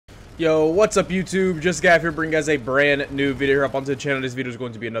Yo, what's up YouTube? JustGav here, bringing you guys a brand new video here up onto the channel. This video is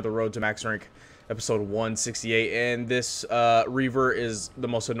going to be another Road to Max Rank, episode 168, and this Reaver is the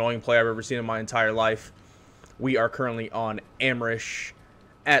most annoying play I've ever seen in my entire life. We are currently on Amrish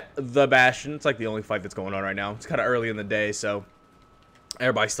at the Bastion. It's like the only fight that's going on right now. It's kind of early in the day, so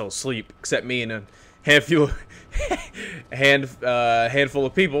everybody's still asleep, except me and a handful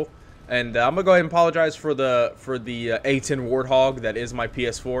of people. And I'm gonna go ahead and apologize for the A10 Warthog that is my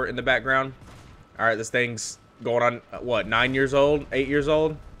PS4 in the background. All right, this thing's going on what, 9 years old, 8 years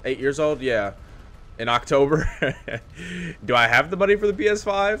old, 8 years old, yeah. In October. Do I have the money for the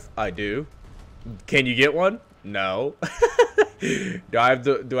PS5? I do. Can you get one? No. Do I have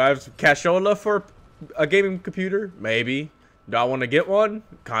cashola for a gaming computer? Maybe. Do I want to get one?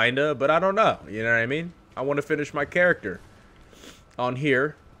 Kinda, but I don't know. You know what I mean? I want to finish my character on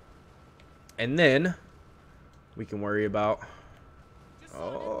here. And then we can worry about,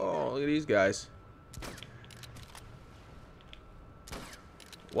 oh, look at these guys.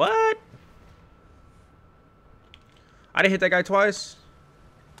 What? I didn't hit that guy twice.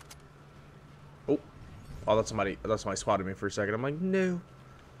 Oh, that's somebody spotted me for a second. I'm like, no.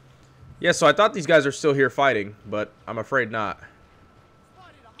 Yeah, so I thought these guys are still here fighting, but I'm afraid not.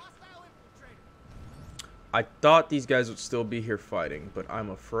 I thought these guys would still be here fighting, but I'm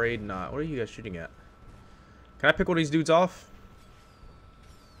afraid not. What are you guys shooting at? Can I pick one of these dudes off?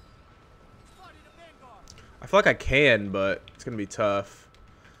 I feel like I can, but it's going to be tough.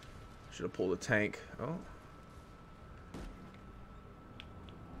 Should have pulled a tank. Oh.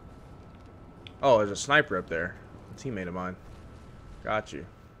 Oh, there's a sniper up there. A teammate of mine. Got you.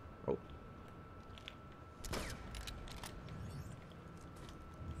 Oh.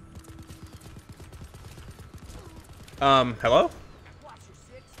 Hello?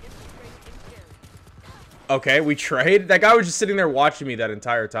 Okay, we trade? That guy was just sitting there watching me that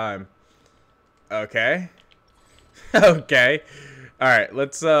entire time. Okay. Okay. Alright,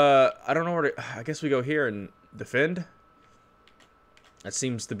 let's, I don't know where to, I guess we go here and defend. That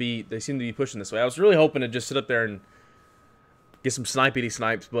seems to be, they seem to be pushing this way. I was really hoping to just sit up there and get some snipey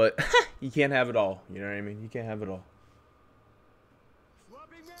snipes, but you can't have it all. You know what I mean? You can't have it all.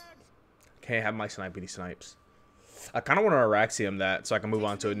 Can't have my snipey snipes. I kind of want to Araxium that so I can move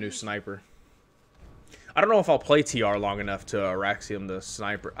on to a new sniper. I don't know if I'll play TR long enough to Araxium the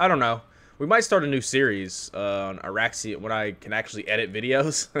sniper. I don't know. We might start a new series on Araxium when I can actually edit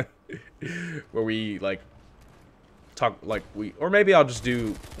videos. Where we, like, talk, like, or maybe I'll just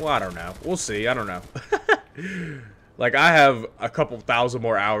do, well, I don't know. We'll see. I don't know. Like, I have a couple thousand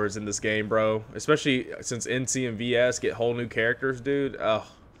more hours in this game, bro. Especially since NC and VS get whole new characters, dude. Ugh.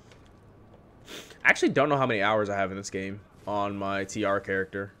 I actually don't know how many hours I have in this game on my TR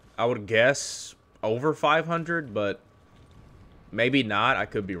character. I would guess over 500, but maybe not. I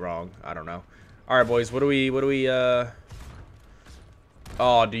could be wrong. I don't know. All right, boys. What do we, oh,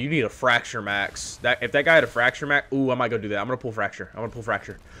 do you need a fracture max? If that guy had a fracture max, ooh, I might go do that. I'm going to pull fracture. I'm going to pull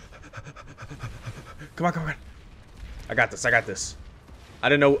fracture. Come on, come on. I got this. I got this. I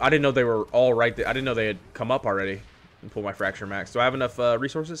didn't know they were all right there. I didn't know they had come up already and pull my fracture max. Do I have enough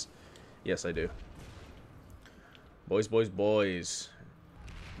resources? Yes, I do. Boys, boys, boys.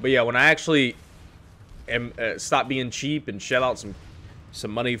 But yeah, when I actually am stop being cheap and shell out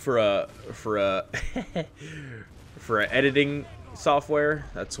some money for a editing software,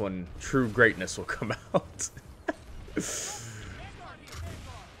 that's when true greatness will come out.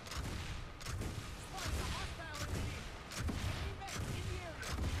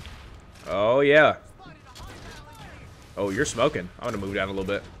 Oh yeah. Oh, you're smoking. I'm gonna move down a little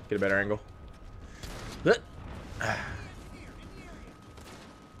bit, get a better angle.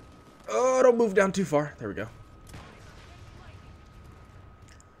 Oh, don't move down too far. There we go.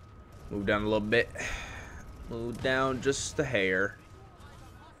 Move down a little bit. Move down just a hair.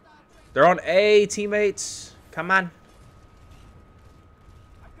 They're on A, teammates. Come on.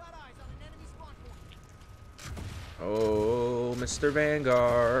 Oh, Mr.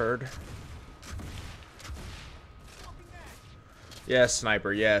 Vanguard. Yes,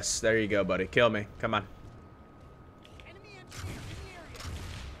 sniper. Yes. There you go, buddy. Kill me. Come on.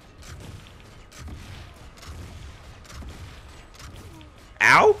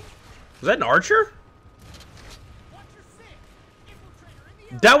 Ow? Was that an archer?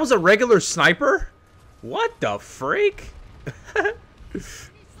 That was a regular sniper? What the freak?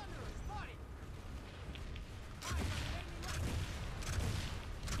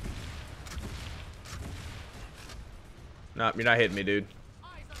 Nope, you're not hitting me, dude.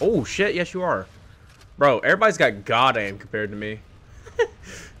 Oh, shit. Yes, you are. Bro, everybody's got god aim compared to me.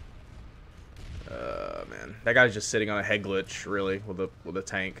 Man. That guy's just sitting on a head glitch, really, with a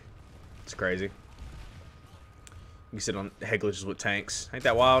tank. It's crazy. You can sit on head glitches with tanks. Ain't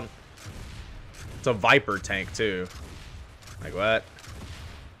that wild? It's a Viper tank, too. Like, what?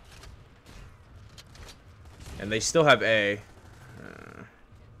 And they still have A.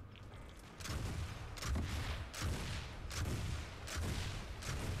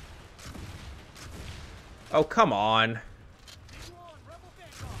 Oh, come on.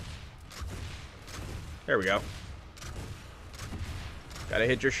 There we go. Gotta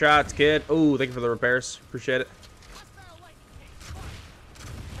hit your shots, kid. Ooh, thank you for the repairs. Appreciate it.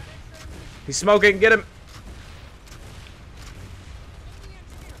 He's smoking. Get him.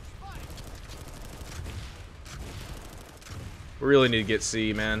 We really need to get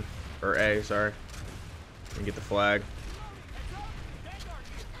C, man. Or A, sorry. And get the flag.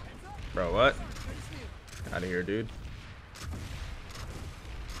 Bro, what? Out of here, dude.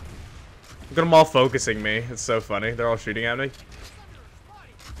 Look at them all focusing me. It's so funny. They're all shooting at me.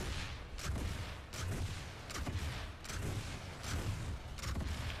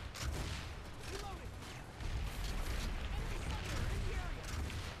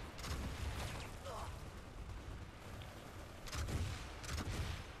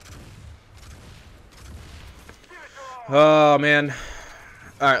 Oh, man.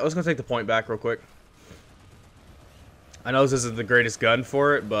 Alright, let's go take the point back real quick. I know this isn't the greatest gun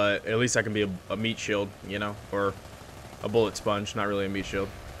for it, but at least I can be a meat shield, you know? Or a bullet sponge, not really a meat shield.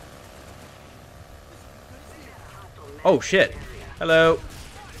 Oh, shit. Hello.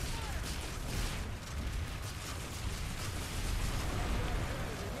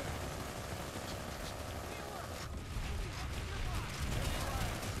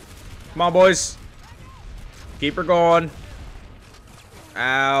 Come on, boys. Keep her going.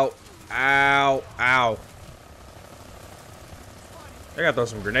 Ow. Ow. Ow. I gotta throw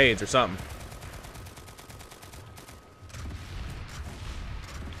some grenades or something.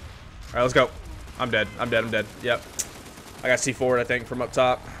 Alright, let's go. I'm dead. I'm dead. I'm dead. Yep. I got C4, I think, from up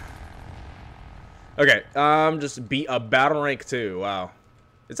top. Okay. Just beat a battle rank 2. Wow.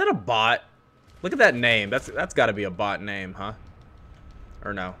 Is that a bot? Look at that name. That's gotta be a bot name, huh?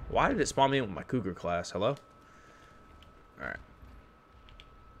 Or no. Why did it spawn me in with my Cougar class? Hello? Alright.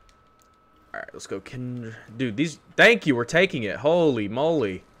 Alright, let's go. Dude, these... Thank you, we're taking it. Holy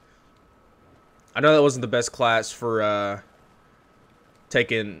moly. I know that wasn't the best class for,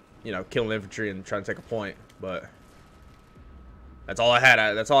 taking, you know, killing infantry and trying to take a point, but... That's all I had.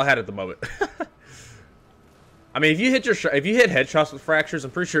 That's all I had at the moment. I mean, if you hit headshots with fractures,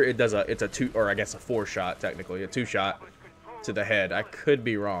 I'm pretty sure it does it's a 2, or I guess a 4 shot, technically. A 2 shot to the head. I could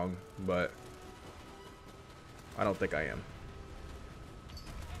be wrong, but... I don't think I am.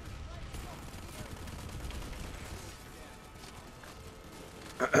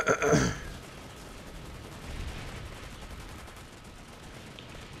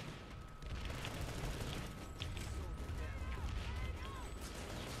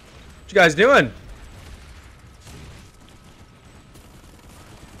 What you guys doing?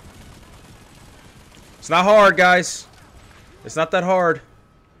 It's not hard, guys. It's not that hard.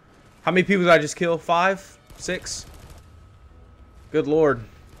 How many people did I just kill? 5? 6? Good lord.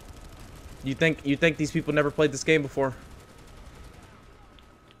 You think these people never played this game before?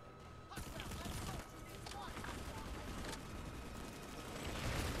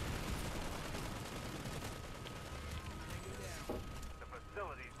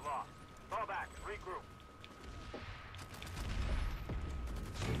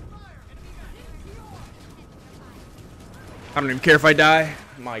 I don't even care if I die.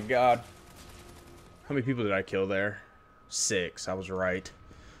 My god. How many people did I kill there? 6. I was right.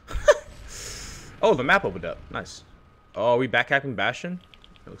 Oh, the map opened up. Nice. Oh, are we backcapping Bastion?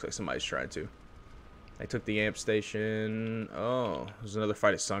 It looks like somebody's trying to. I took the amp station. Oh, there's another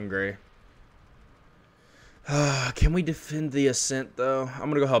fight at Sungray. Can we defend the Ascent, though? I'm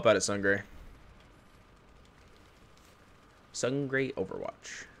going to go help out at Sungray. Sungray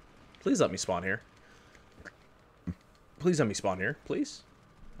Overwatch. Please let me spawn here. Please let me spawn here, please.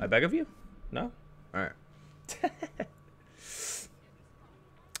 I beg of you. No? Alright.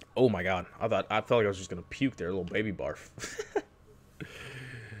 Oh my god. I felt like I was just gonna puke there, a little baby barf.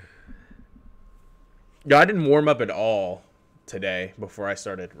 Yeah, I didn't warm up at all today before I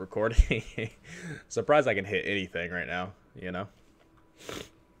started recording. Surprised I can hit anything right now, you know?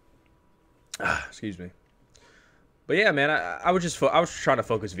 Excuse me. But yeah, man, I was trying to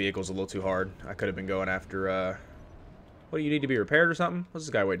focus vehicles a little too hard. I could have been going after, what, do you need to be repaired or something? What's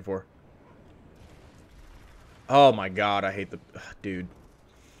this guy waiting for? Oh my god, I hate the... Dude.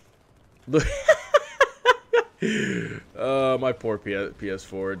 Look. Oh, my poor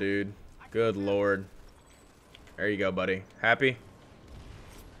PS4, dude. Good lord. There you go, buddy. Happy?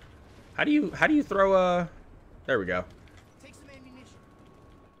 How do you throw a... There we go. Take some ammunition.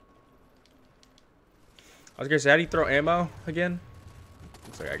 I was gonna say, how do you throw ammo again?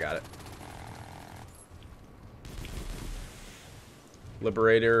 Looks like I got it.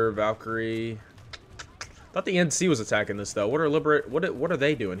 Liberator, Valkyrie. Thought the NC was attacking this though. What are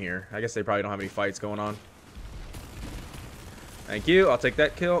they doing here? I guess they probably don't have any fights going on. Thank you. I'll take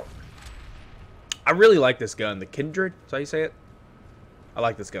that kill. I really like this gun. The Kindred, is that how you say it? I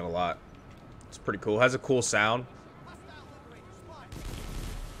like this gun a lot. It's pretty cool. It has a cool sound.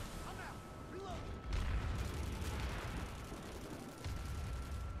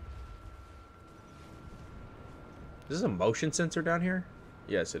 Is this a motion sensor down here?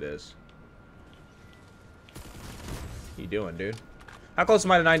 Yes, it is. What you doing, dude? How close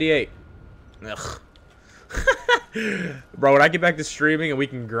am I to 98? Ugh. Bro, when I get back to streaming and we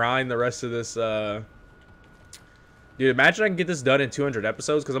can grind the rest of this, dude, imagine I can get this done in 200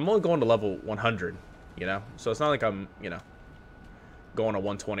 episodes, because I'm only going to level 100, you know? So it's not like I'm, you know, going to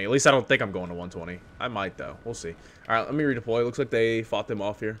 120. At least I don't think I'm going to 120. I might, though. We'll see. All right, let me redeploy. Looks like they fought them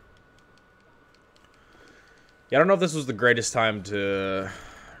off here. Yeah, I don't know if this was the greatest time to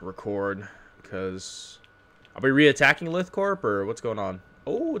record, because I'll be re-attacking Lithcorp, or what's going on?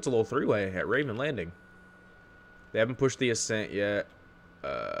 Oh, it's a little three-way at Raven Landing. They haven't pushed the Ascent yet.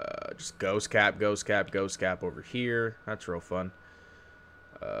 Just Ghost Cap over here. That's real fun.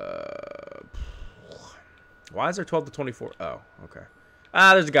 Why is there 12 to 24? Oh, okay.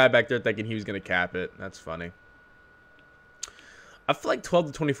 Ah, there's a guy back there thinking he was going to cap it. That's funny. I feel like 12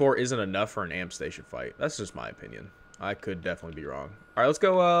 to 24 isn't enough for an amp station fight. That's just my opinion. I could definitely be wrong. All right, let's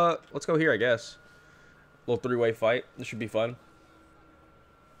go here, I guess. Little three-way fight. This should be fun.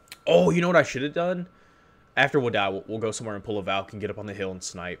 Oh, you know what I should have done? After we'll die, we'll go somewhere and pull a Valk and get up on the hill and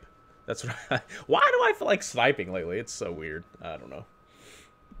snipe. That's what why do I feel like sniping lately? It's so weird. I don't know.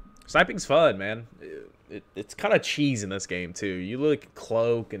 Sniping's fun, man. It's kind of cheese in this game too. You look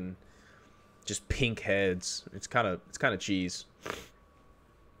cloak and just pink heads. It's kind of cheese,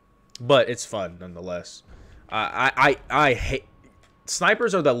 but it's fun nonetheless. I hate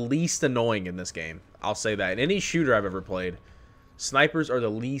snipers are the least annoying in this game. I'll say that. In any shooter I've ever played, snipers are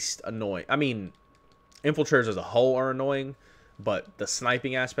the least annoying. I mean, infiltrators as a whole are annoying, but the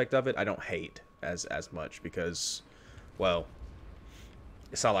sniping aspect of it I don't hate as much, because, well,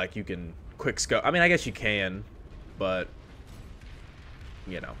 it's not like you can quick scope. I mean, I guess you can, but,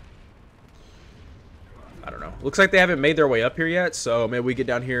 you know, I don't know. Looks like they haven't made their way up here yet, so maybe we get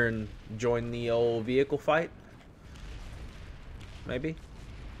down here and join the old vehicle fight. Maybe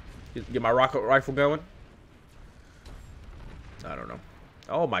get my rocket rifle going. I don't know.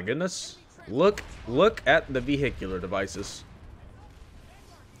 Oh my goodness. Look at the vehicular devices.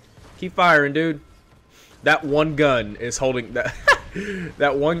 Keep firing, dude. That one gun is holding that.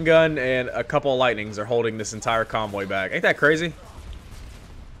 That one gun and a couple of lightnings are holding this entire convoy back. Ain't that crazy?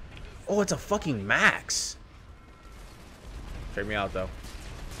 Oh, it's a fucking Max. Check me out, though.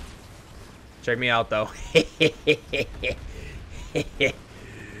 Check me out, though.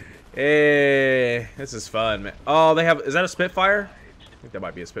 Hey, this is fun, man. Oh, they have. Is that a Spitfire? I think that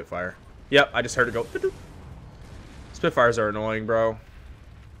might be a Spitfire. Yep, I just heard it go. Spitfires are annoying, bro.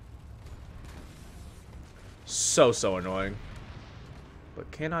 So annoying. But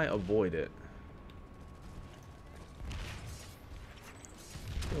can I avoid it?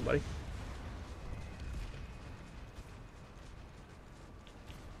 Hello, buddy.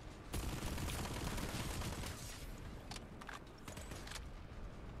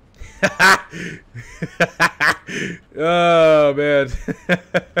 Oh, man.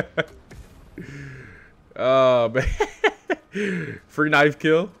 Oh, man. Free knife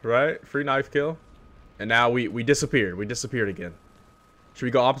kill, right? Free knife kill. And now we disappeared. We disappeared again. Should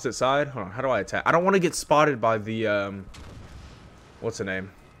we go opposite side? Hold on. How do I attack? I don't want to get spotted by the, what's the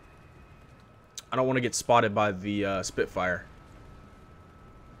name? I don't want to get spotted by the Spitfire.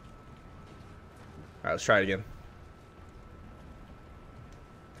 Alright, let's try it again.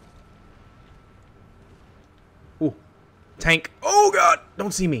 Ooh. Tank. Oh, God.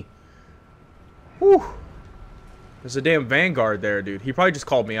 Don't see me. Whew. There's a damn Vanguard there, dude. He probably just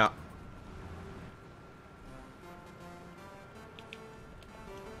called me out.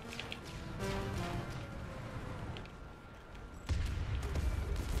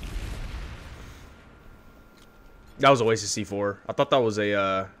 That was a waste of C4. I thought that was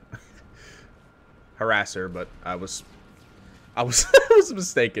a harasser, but I was I was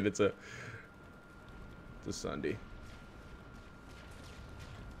mistaken. It's a Sunday.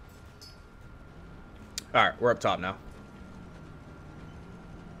 All right, we're up top now.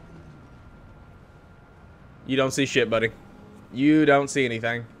 You don't see shit, buddy. You don't see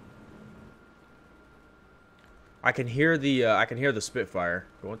anything. I can hear the Spitfire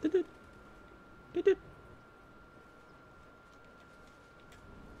going. Did.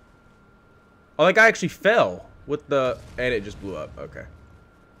 Oh, that guy actually fell with the, and it just blew up. Okay.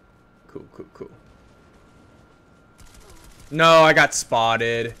 Cool. No, I got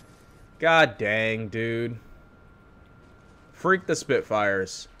spotted. God dang, dude. Freak the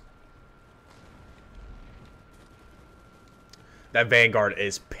Spitfires. That Vanguard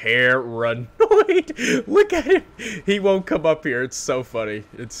is paranoid. Look at him. He won't come up here. It's so funny.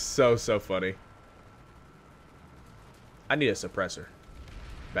 It's so funny. I need a suppressor.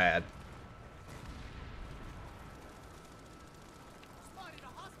 Bad.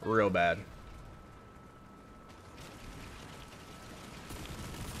 Real bad.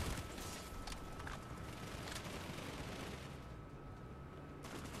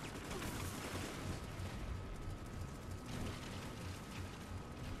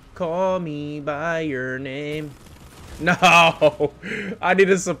 Call me by your name. No, I need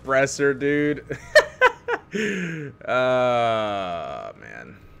a suppressor, dude. Man.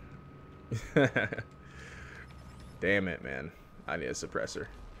 Damn it, man. I need a suppressor.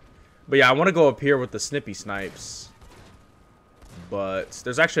 But yeah, I want to go up here with the snippy snipes. But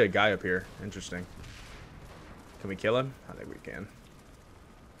there's actually a guy up here. Interesting. Can we kill him? I think we can.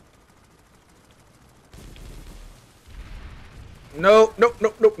 No. No,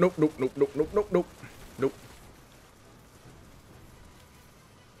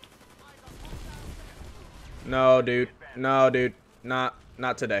 dude. No, dude. Not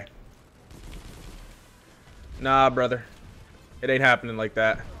today. Nah, brother. It ain't happening like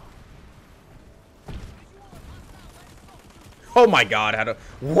that. Oh my god,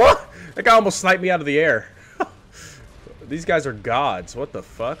 what? That guy almost sniped me out of the air. These guys are gods. What the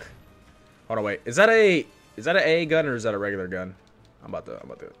fuck? Hold on, wait. Is that an AA gun or is that a regular gun? I'm about to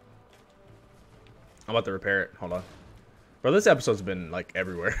repair it. Hold on. Bro, this episode's been like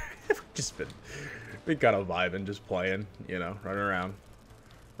everywhere. Just been kind of vibing, just playing, you know, running around,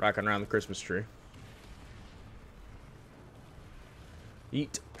 rocking around the Christmas tree.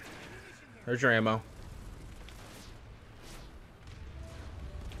 Eat. There's your ammo.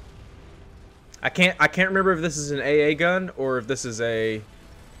 I can't remember if this is an AA gun or if this is a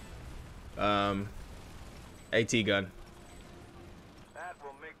AT gun. That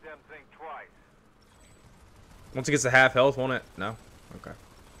will make them think twice. Once it gets to half health, won't it? No? Okay.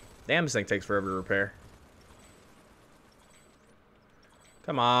 Damn, this thing takes forever to repair.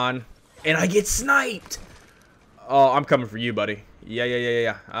 Come on. And I get sniped! Oh, I'm coming for you, buddy.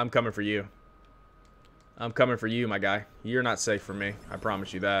 Yeah. I'm coming for you. I'm coming for you, my guy. You're not safe from me. I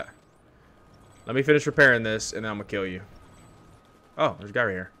promise you that. Let me finish repairing this, and then I'm gonna kill you. Oh, there's a guy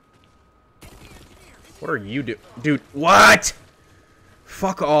right here. What are you doing? Dude, what?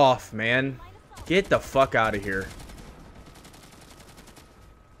 Fuck off, man. Get the fuck out of here.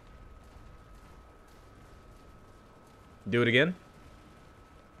 Do it again.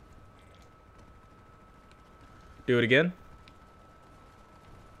 Do it again.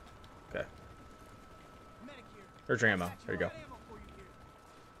 Okay. There's your ammo. There you go.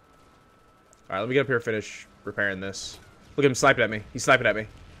 Alright, let me get up here and finish repairing this. Look at him sniping at me. He's sniping at me.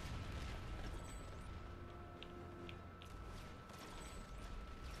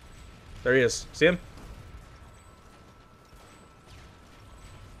 There he is. See him?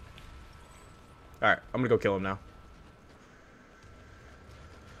 Alright, I'm gonna go kill him now.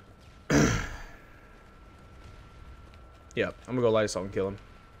 Yep, I'm gonna go light assault and kill him.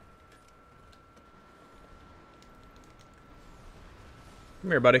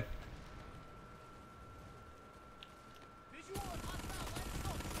 Come here, buddy.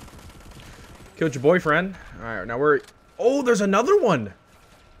 Killed your boyfriend. Alright, now we're... Oh, there's another one!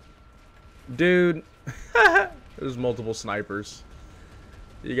 Dude. There's multiple snipers.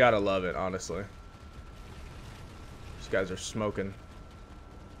 You gotta love it, honestly. These guys are smoking.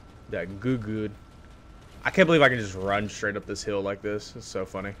 That good. I can't believe I can just run straight up this hill like this. It's so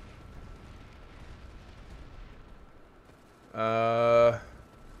funny.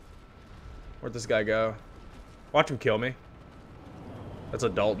 Where'd this guy go? Watch him kill me. That's a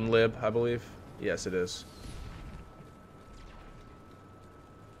Dalton lib, I believe. Yes, it is.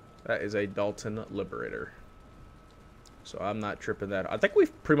 That is a Dalton Liberator. So I'm not tripping that. I think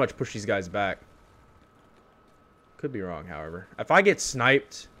we've pretty much pushed these guys back. Could be wrong, however. If I get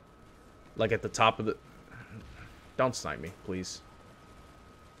sniped, like at the top of the... Don't snipe me, please.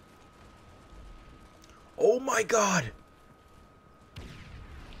 Oh my god!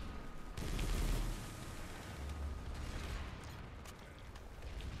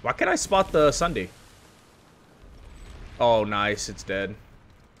 Why can't I spot the Sunday? Oh, nice. It's dead.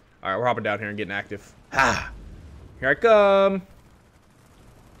 Alright, we're hopping down here and getting active. Ah! Here I come.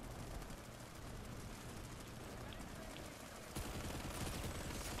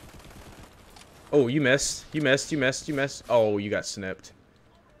 Oh, you missed. You missed. You missed. You missed. Oh, you got snipped.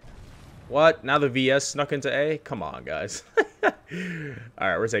 What? Now the VS snuck into A? Come on, guys.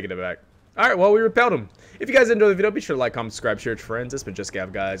 Alright, we're taking it back. Alright, well, we repelled him. If you guys enjoyed the video, be sure to like, comment, subscribe, share it with your friends. It's been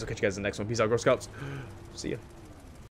JustGav, guys. I'll catch you guys in the next one. Peace out, Girl Scouts. See ya.